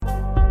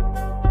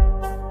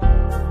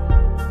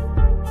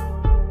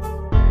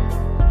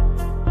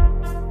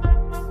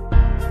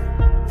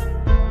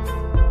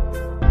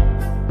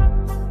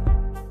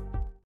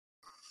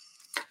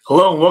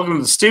Hello and welcome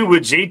to the Stew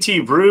with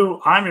JT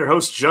Brew. I'm your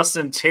host,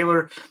 Justin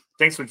Taylor.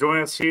 Thanks for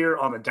joining us here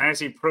on the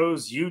Dynasty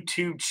Pros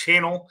YouTube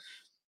channel.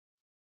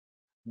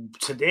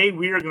 Today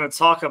we are going to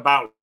talk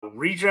about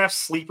redraft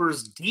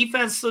sleepers,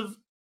 defensive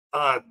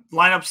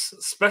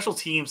lineups, special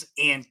teams,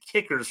 and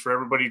kickers for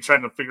everybody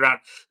trying to figure out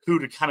who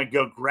to kind of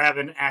go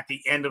grabbing at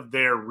the end of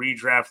their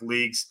redraft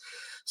leagues.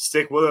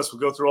 Stick with us. We'll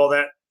go through all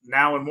that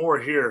now and more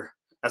here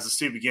as the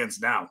Stew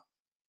begins now.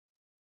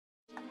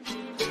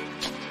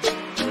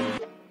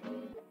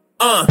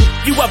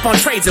 You up on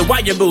trades and why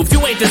you move?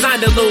 You ain't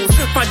designed to lose.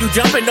 Find you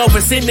jumping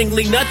over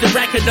seemingly nothing,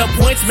 racking up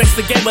points, makes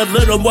the game a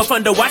little more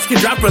fun to watch. Can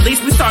drop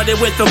release. We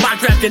started with the mock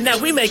draft and now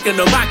we making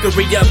a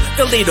mockery of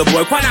the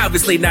leaderboard. Quite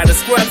obviously not a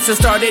scrub, so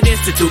start an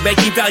institute. Make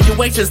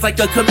evaluations like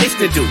a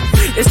commissioner do.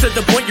 It's to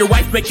the point your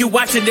wife make you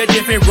watch in a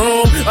different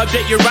room.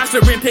 Update your roster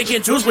and pick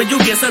and choose when you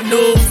get some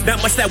news.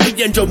 Not much that we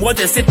enjoy more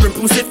than sipping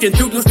through, sifting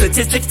through the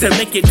statistics to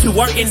make it to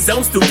our end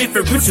zones through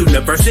different routes.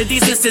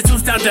 Universities,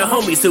 institutes, down to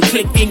homies who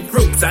click in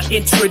groups. I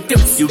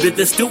introduce you to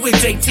the Stew with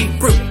JT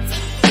Brew.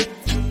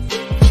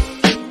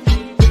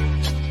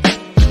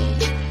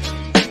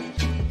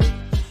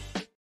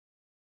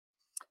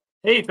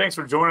 Hey, thanks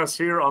for joining us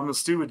here on the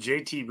Stew with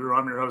JT Brew.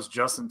 I'm your host,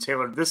 Justin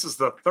Taylor. This is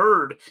the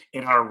third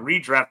in our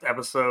redraft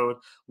episode.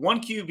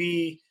 1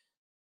 QB,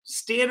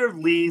 standard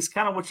leagues,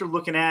 kind of what you're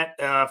looking at.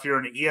 If you're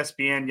in an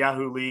ESPN,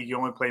 Yahoo league, you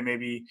only play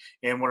maybe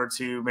in one or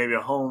two, maybe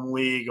a home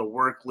league, a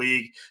work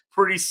league.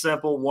 Pretty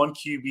simple, 1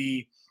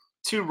 QB.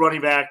 2 running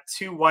back,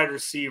 2 wide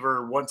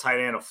receiver, 1 tight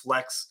end, a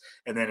flex,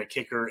 and then a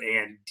kicker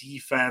and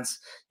defense,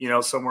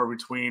 somewhere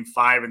between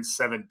 5 and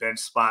 7 bench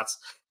spots.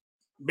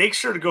 Make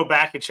sure to go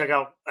back and check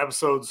out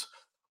episodes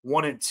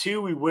 1 and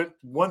 2. We went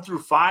 1 through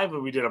 5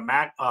 and we did a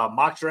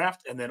mock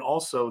draft. And then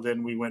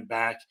we went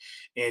back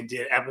and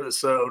did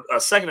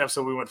second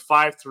episode. We went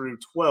 5 through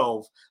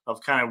 12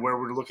 of kind of where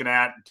we're looking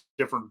at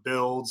different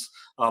builds,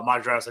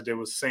 mock drafts I did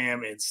with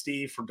Sam and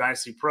Steve from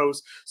Dynasty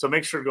Pros. So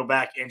make sure to go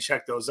back and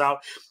check those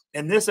out.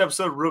 And this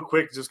episode, real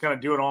quick, just kind of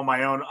doing it on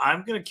my own,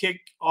 I'm going to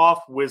kick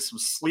off with some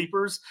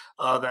sleepers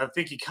that I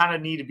think you kind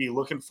of need to be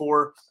looking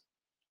for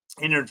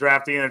in your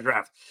draft.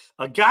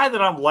 A guy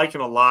that I'm liking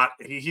a lot,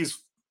 he's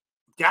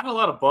gotten a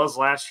lot of buzz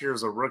last year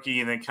as a rookie,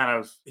 and then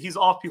he's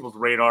off people's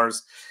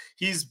radars.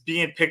 He's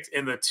being picked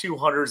in the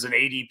 200s in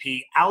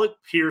ADP. Alec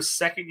Pierce,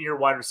 second-year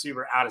wide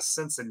receiver out of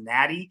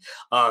Cincinnati.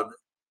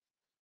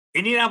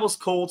 Indianapolis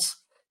Colts.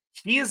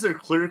 He is their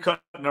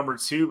clear-cut number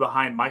 2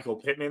 behind Michael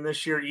Pittman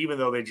this year, even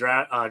though they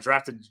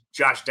drafted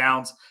Josh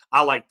Downs.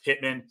 I like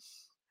Pittman.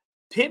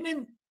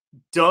 Pittman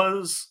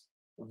does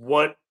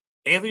what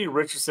Anthony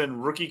Richardson,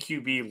 rookie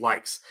QB,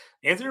 likes.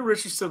 Anthony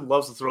Richardson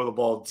loves to throw the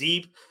ball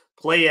deep,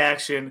 play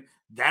action.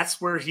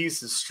 That's where he's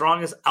the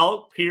strongest.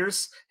 Alec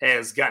Pierce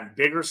has gotten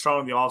bigger,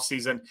 strong in the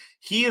offseason.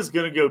 He is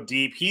going to go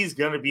deep. He's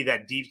going to be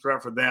that deep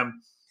threat for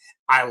them.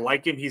 I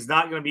like him. He's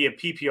not going to be a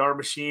PPR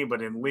machine,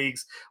 but in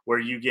leagues where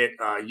you get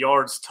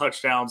yards,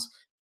 touchdowns,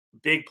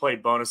 big play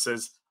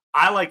bonuses,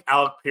 I like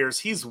Alec Pierce.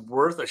 He's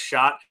worth a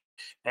shot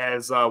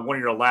as one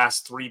of your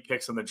last 3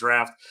 picks in the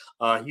draft.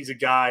 He's a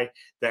guy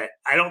that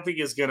I don't think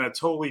is going to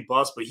totally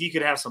bust, but he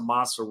could have some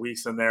monster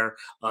weeks in there.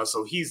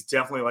 So he's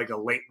definitely like a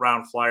late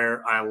round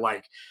flyer I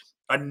like.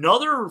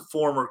 Another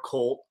former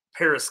Colt,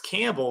 Paris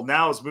Campbell,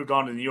 now has moved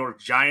on to the New York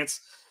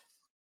Giants.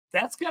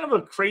 That's kind of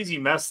a crazy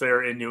mess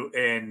there in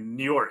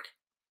New York.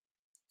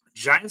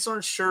 Giants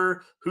aren't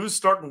sure who's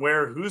starting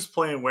where, who's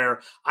playing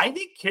where. I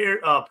think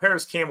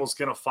Paris Campbell's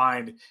going to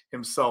find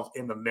himself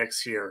in the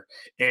mix here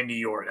in New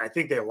York. I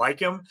think they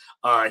like him.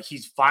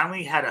 He's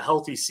finally had a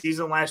healthy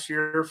season last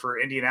year for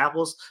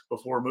Indianapolis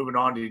before moving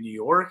on to New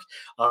York.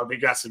 They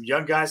got some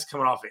young guys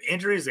coming off of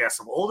injuries. They got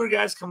some older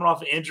guys coming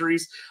off of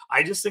injuries.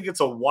 I just think it's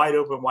a wide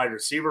open wide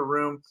receiver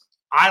room.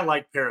 I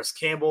like Paris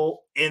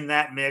Campbell in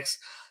that mix.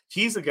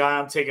 He's a guy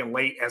I'm taking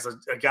late as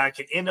a guy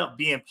can end up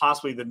being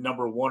possibly the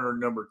number 1 or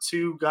number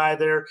 2 guy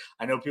there.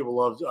 I know people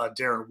love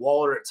Darren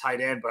Waller at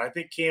tight end, but I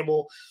think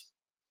Campbell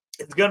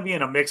is going to be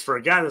in a mix for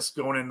a guy that's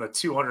going in the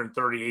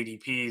 230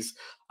 ADPs.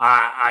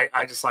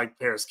 I just like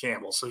Paris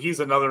Campbell. So he's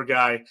another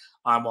guy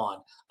I'm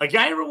on. A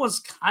guy everyone's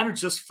kind of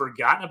just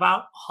forgotten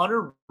about,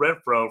 Hunter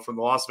Renfrow from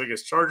the Las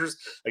Vegas Chargers.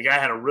 A guy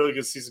had a really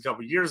good season a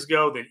couple years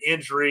ago, then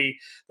injury.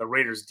 The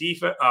Raiders'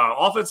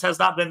 offense has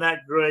not been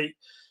that great.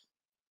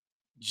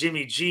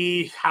 Jimmy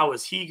G, how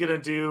is he going to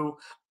do?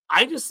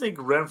 I just think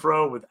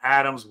Renfrow with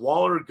Adams,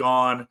 Waller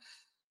gone,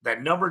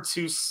 that number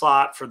 2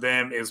 slot for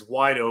them is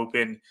wide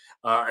open.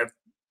 If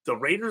the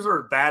Raiders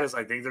are as bad as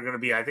I think they're going to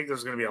be, I think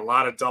there's going to be a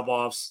lot of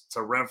dump-offs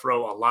to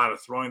Renfrow, a lot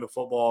of throwing the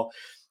football.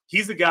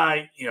 He's a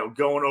guy,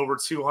 going over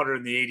 200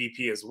 in the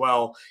ADP as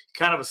well.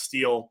 Kind of a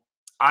steal.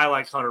 I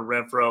like Hunter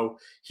Renfrow.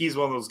 He's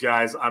one of those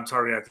guys I'm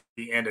targeting at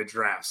the end of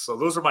drafts. So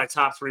those are my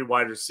top 3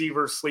 wide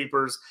receivers,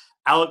 sleepers.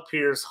 Alec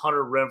Pierce,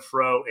 Hunter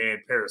Renfrow, and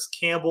Paris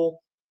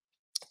Campbell.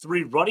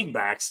 three running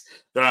backs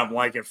that I'm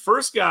liking.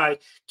 First guy,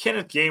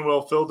 Kenneth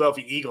Gainwell,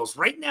 Philadelphia Eagles.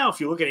 Right now, if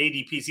you look at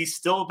ADPs, he's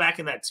still back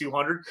in that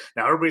 200.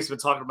 Now, everybody's been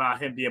talking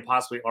about him being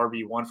possibly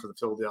RB1 for the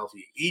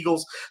Philadelphia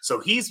Eagles. So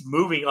he's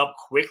moving up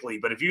quickly.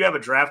 But if you have a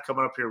draft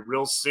coming up here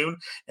real soon,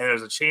 and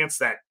there's a chance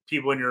that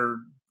people in your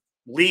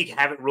league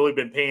haven't really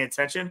been paying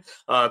attention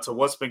to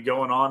what's been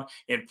going on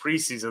in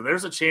preseason,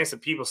 there's a chance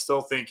that people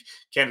still think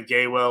Kenneth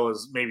Gainwell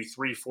is maybe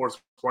 3/4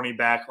 running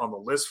back on the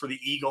list for the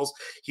Eagles.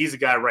 He's a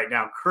guy right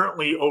now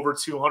currently over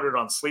 200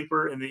 on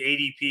Sleeper in the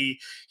ADP.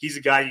 He's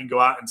a guy you can go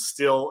out and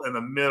steal in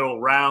the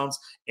middle rounds,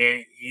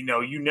 and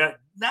you're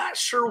not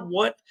sure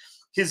what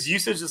his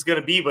usage is going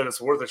to be, but it's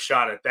worth a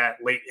shot at that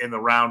late in the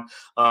round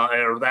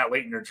or that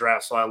late in your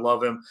draft. So I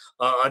love him.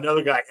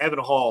 Another guy, Evan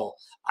Hall.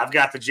 I've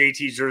got the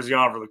JT jersey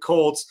on for the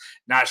Colts.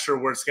 Not sure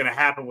what's going to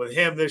happen with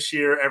him this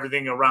year.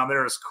 Everything around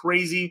there is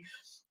crazy.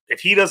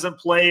 If he doesn't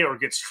play or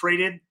gets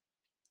traded,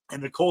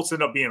 and the Colts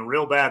end up being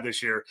real bad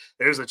this year,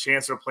 there's a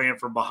chance they're playing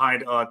from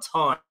behind a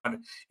ton.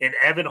 And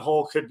Evan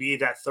Hull could be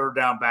that third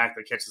down back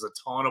that catches a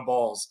ton of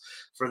balls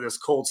for this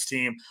Colts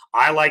team.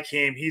 I like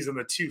him. He's in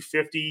the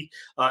 250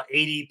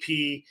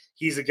 ADP.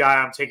 He's a guy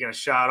I'm taking a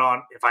shot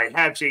on. If I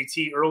have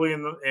JT early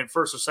in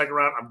first or second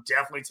round, I'm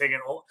definitely taking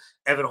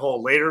Evan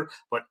Hull later.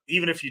 But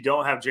even if you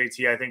don't have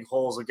JT, I think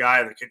Hull's a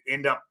guy that could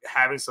end up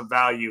having some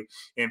value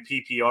in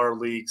PPR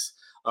leagues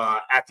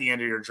at the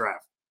end of your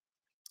draft.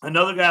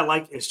 Another guy I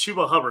like is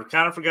Chuba Hubbard.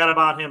 Kind of forgot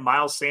about him.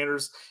 Miles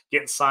Sanders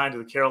getting signed to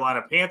the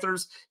Carolina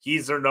Panthers.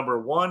 He's their number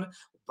one.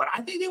 But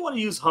I think they want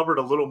to use Hubbard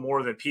a little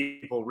more than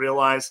people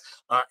realize.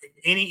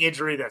 Any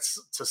injury that's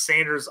to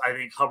Sanders, I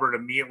think Hubbard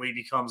immediately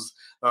becomes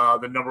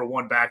the number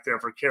one back there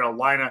for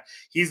Carolina.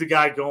 He's a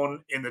guy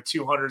going in the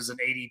 200s in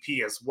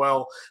ADP as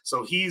well.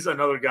 So he's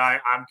another guy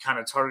I'm kind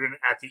of targeting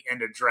at the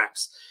end of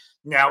drafts.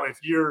 Now, if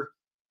you're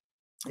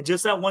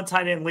just that one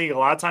tight end league, a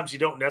lot of times you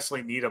don't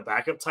necessarily need a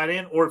backup tight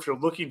end, or if you're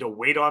looking to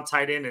wait on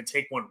tight end and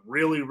take one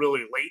really,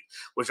 really late,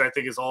 which I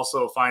think is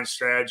also a fine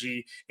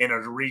strategy in a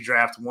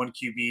redraft 1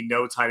 QB,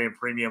 no tight end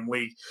premium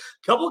league.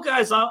 A couple of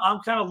guys I'm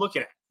kind of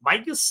looking at.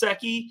 Mike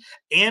Gesicki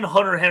and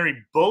Hunter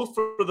Henry, both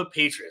for the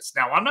Patriots.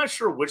 Now, I'm not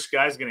sure which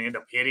guy's going to end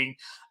up hitting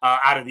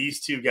out of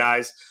these two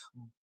guys,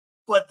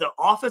 but the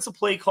offensive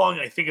play calling,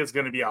 I think, is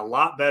going to be a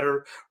lot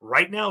better.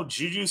 Right now,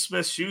 Juju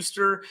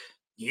Smith-Schuster,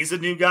 he's a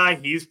new guy.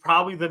 He's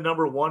probably the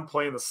number one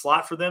playing the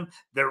slot for them.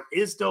 There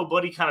is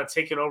nobody kind of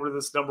taking over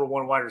this number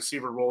one wide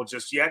receiver role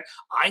just yet.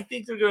 I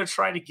think they're going to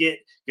try to get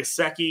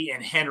Gesicki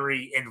and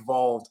Henry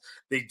involved.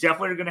 They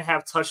definitely are going to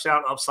have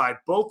touchdown upside.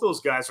 Both those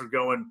guys are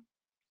going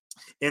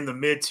in the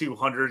mid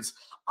 200s.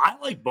 I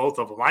like both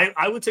of them.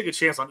 I would take a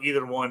chance on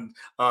either one,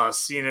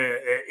 seeing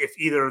if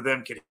either of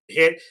them could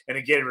hit. And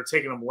again, we're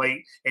taking them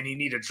late and you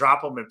need to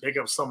drop them and pick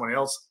up someone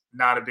else.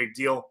 Not a big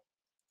deal.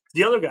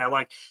 The other guy I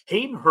like,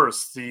 Hayden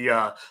Hurst,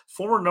 the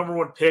former number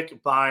one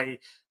pick by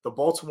the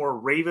Baltimore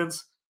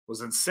Ravens, was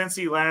in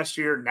Cincy last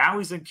year. Now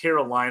he's in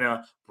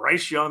Carolina.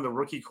 Bryce Young, the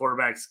rookie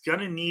quarterback, is going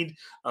to need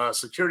a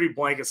security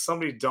blanket,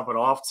 somebody to dump it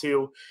off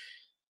to.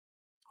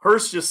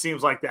 Hurst just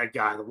seems like that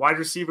guy. The wide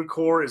receiver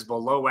core is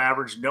below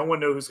average. No one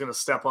knows who's going to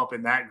step up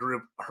in that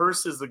group.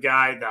 Hurst is the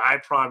guy that I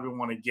probably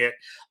want to get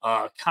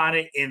kind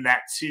of in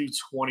that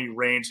 220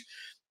 range.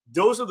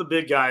 Those are the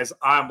big guys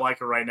I'm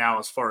liking right now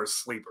as far as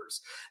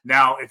sleepers.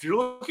 Now, if you're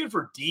looking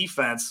for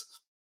defense,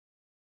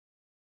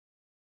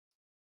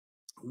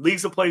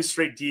 leagues that play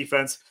straight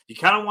defense, you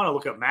kind of want to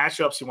look at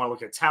matchups. You want to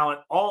look at talent.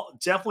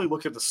 Definitely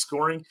look at the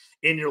scoring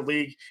in your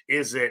league.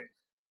 Is it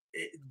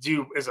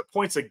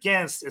points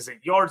against? Is it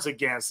yards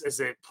against?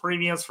 Is it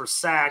premiums for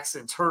sacks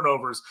and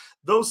turnovers?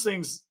 Those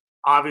things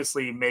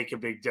obviously make a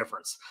big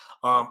difference.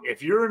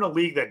 If you're in a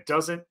league that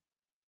doesn't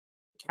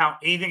count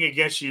anything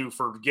against you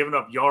for giving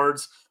up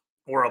yards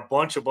or a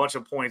bunch of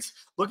points,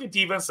 look at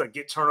defense that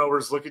get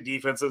turnovers. Look at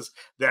defenses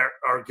that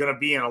are going to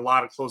be in a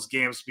lot of close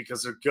games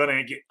because they're going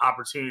to get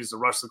opportunities to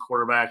rush the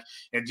quarterback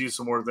and do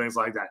some more things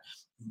like that.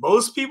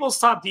 Most people's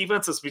top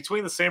defense is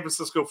between the San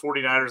Francisco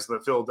 49ers and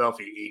the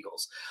Philadelphia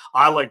Eagles.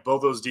 I like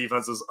both those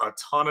defenses, a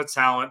ton of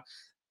talent.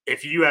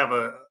 If you have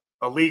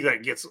a league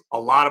that gets a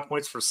lot of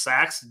points for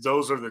sacks,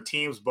 those are the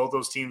teams. Both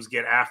those teams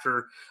get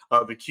after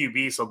the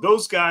QB. So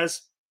those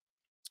guys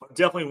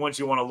definitely ones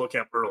you want to look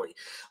at early.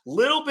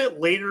 Little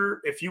bit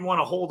later, if you want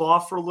to hold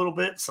off for a little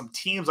bit, some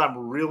teams I'm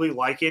really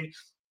liking.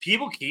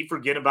 People keep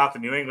forgetting about the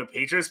New England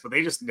Patriots, but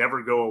they just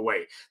never go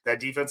away.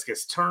 That defense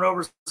gets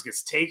turnovers,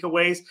 gets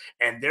takeaways,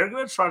 and they're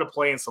going to try to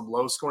play in some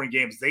low-scoring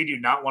games. They do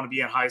not want to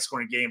be in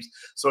high-scoring games.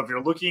 So if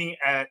you're looking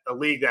at a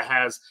league that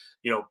has,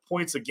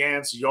 points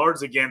against,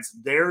 yards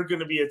against, they're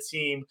going to be a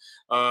team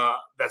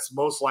that's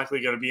most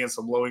likely going to be in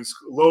some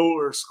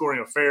lower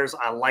scoring affairs.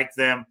 I like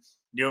them.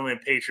 New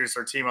England Patriots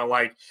are a team I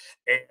like.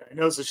 And I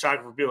know it's a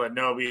shocker for people that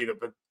know me either,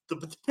 but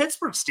the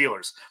Pittsburgh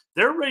Steelers,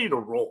 they're ready to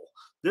roll.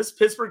 This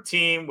Pittsburgh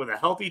team with a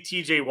healthy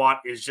TJ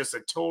Watt is just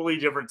a totally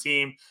different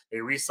team. They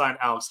re-signed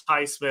Alex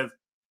Highsmith.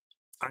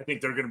 I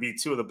think they're going to be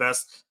two of the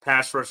best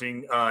pass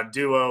rushing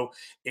duo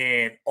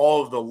in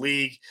all of the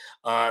league.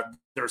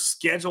 Their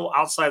schedule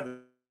outside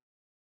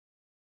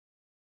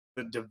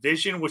the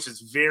division, which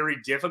is very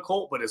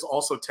difficult, but is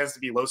also tends to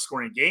be low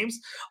scoring games.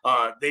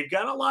 They've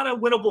got a lot of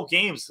winnable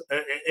games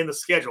in the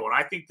schedule. And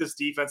I think this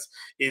defense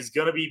is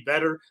going to be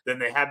better than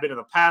they have been in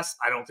the past.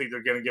 I don't think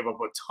they're going to give up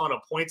a ton of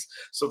points.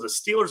 So the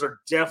Steelers are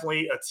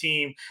definitely a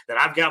team that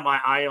I've got my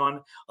eye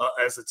on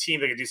as a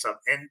team that can do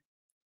something. And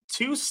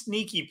two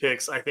sneaky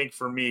picks, I think,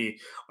 for me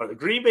are the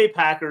Green Bay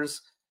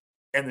Packers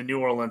and the New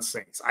Orleans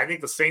Saints. I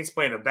think the Saints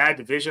play in a bad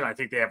division. I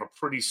think they have a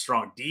pretty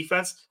strong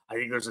defense. I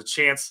think there's a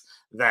chance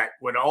that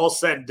when all's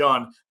said and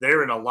done,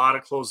 they're in a lot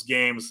of close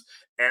games,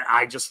 and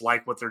I just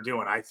like what they're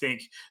doing. I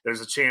think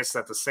there's a chance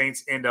that the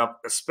Saints end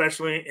up,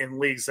 especially in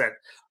leagues that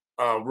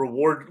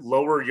reward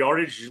lower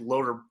yardage,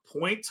 lower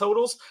point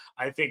totals.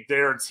 I think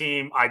they're a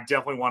team I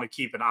definitely want to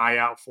keep an eye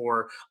out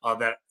for.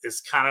 That is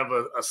kind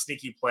of a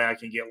sneaky play I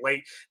can get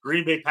late.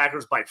 Green Bay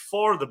Packers, by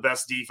far the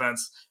best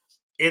defense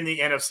in the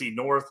NFC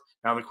North.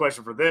 Now, the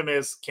question for them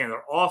is, can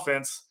their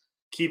offense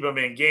keep them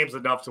in games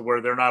enough to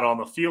where they're not on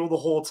the field the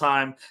whole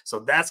time? So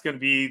that's going to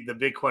be the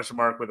big question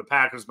mark with the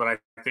Packers, but I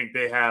think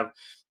they have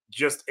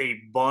just a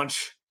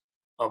bunch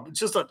of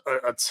just a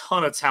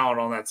ton of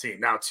talent on that team.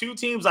 Now, two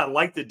teams I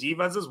like the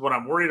defenses. What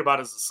I'm worried about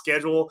is the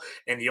schedule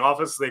and the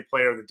offense they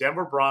play are the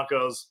Denver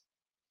Broncos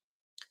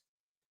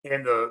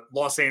and the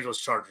Los Angeles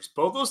Chargers.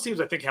 Both those teams,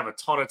 I think, have a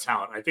ton of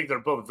talent. I think they're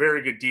both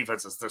very good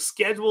defenses. Their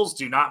schedules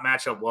do not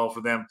match up well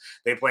for them.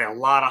 They play a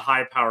lot of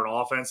high-powered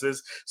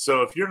offenses.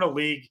 So if you're in a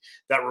league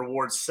that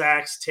rewards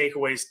sacks,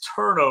 takeaways,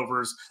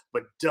 turnovers,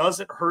 but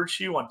doesn't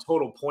hurt you on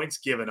total points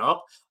given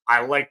up,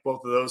 I like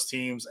both of those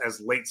teams as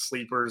late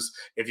sleepers.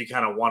 If you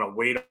kind of want to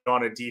wait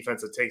on a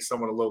defense and take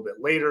someone a little bit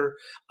later,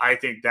 I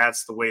think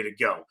that's the way to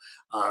go.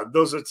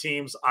 Those are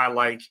teams I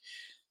like.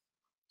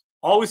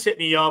 Always hit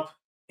me up.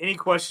 Any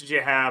questions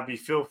you have,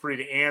 feel free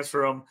to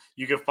answer them.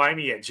 You can find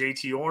me at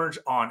JT Orange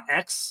on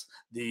X,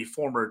 the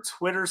former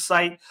Twitter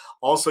site.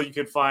 Also, you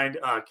can find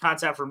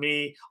content for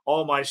me,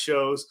 all my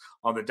shows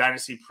on the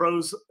Dynasty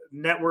Pros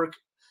Network.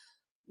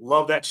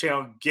 Love that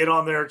channel. Get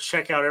on there.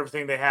 Check out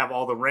everything they have,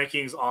 all the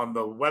rankings on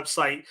the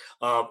website.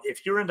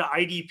 If you're into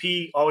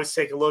IDP, always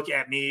take a look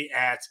at me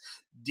at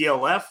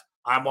DLF.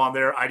 I'm on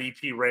there,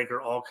 IDP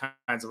ranker, all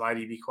kinds of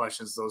IDP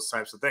questions, those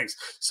types of things.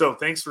 So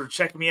thanks for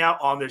checking me out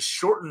on this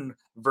shortened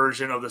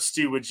version of the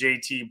Stew with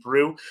JT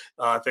Brew.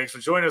 Thanks for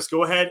joining us.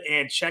 Go ahead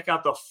and check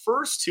out the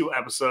first two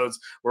episodes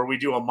where we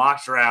do a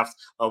mock draft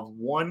of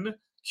one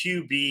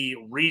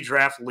QB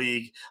redraft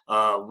league,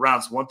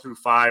 rounds 1 through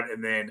 5,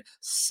 and then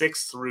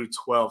 6 through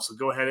 12. So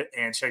go ahead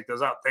and check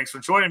those out. Thanks for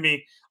joining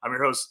me. I'm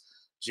your host,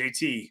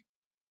 JT.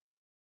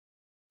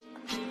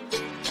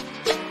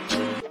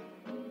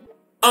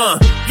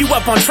 You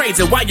up on trades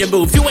and why you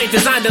move. You ain't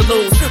designed to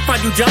lose.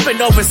 Find you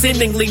jumping over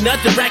seemingly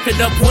nothing.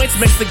 Racking up points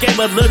makes the game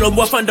a little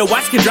more fun to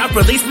watch. Can drop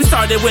release. We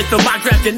started with the mock draft and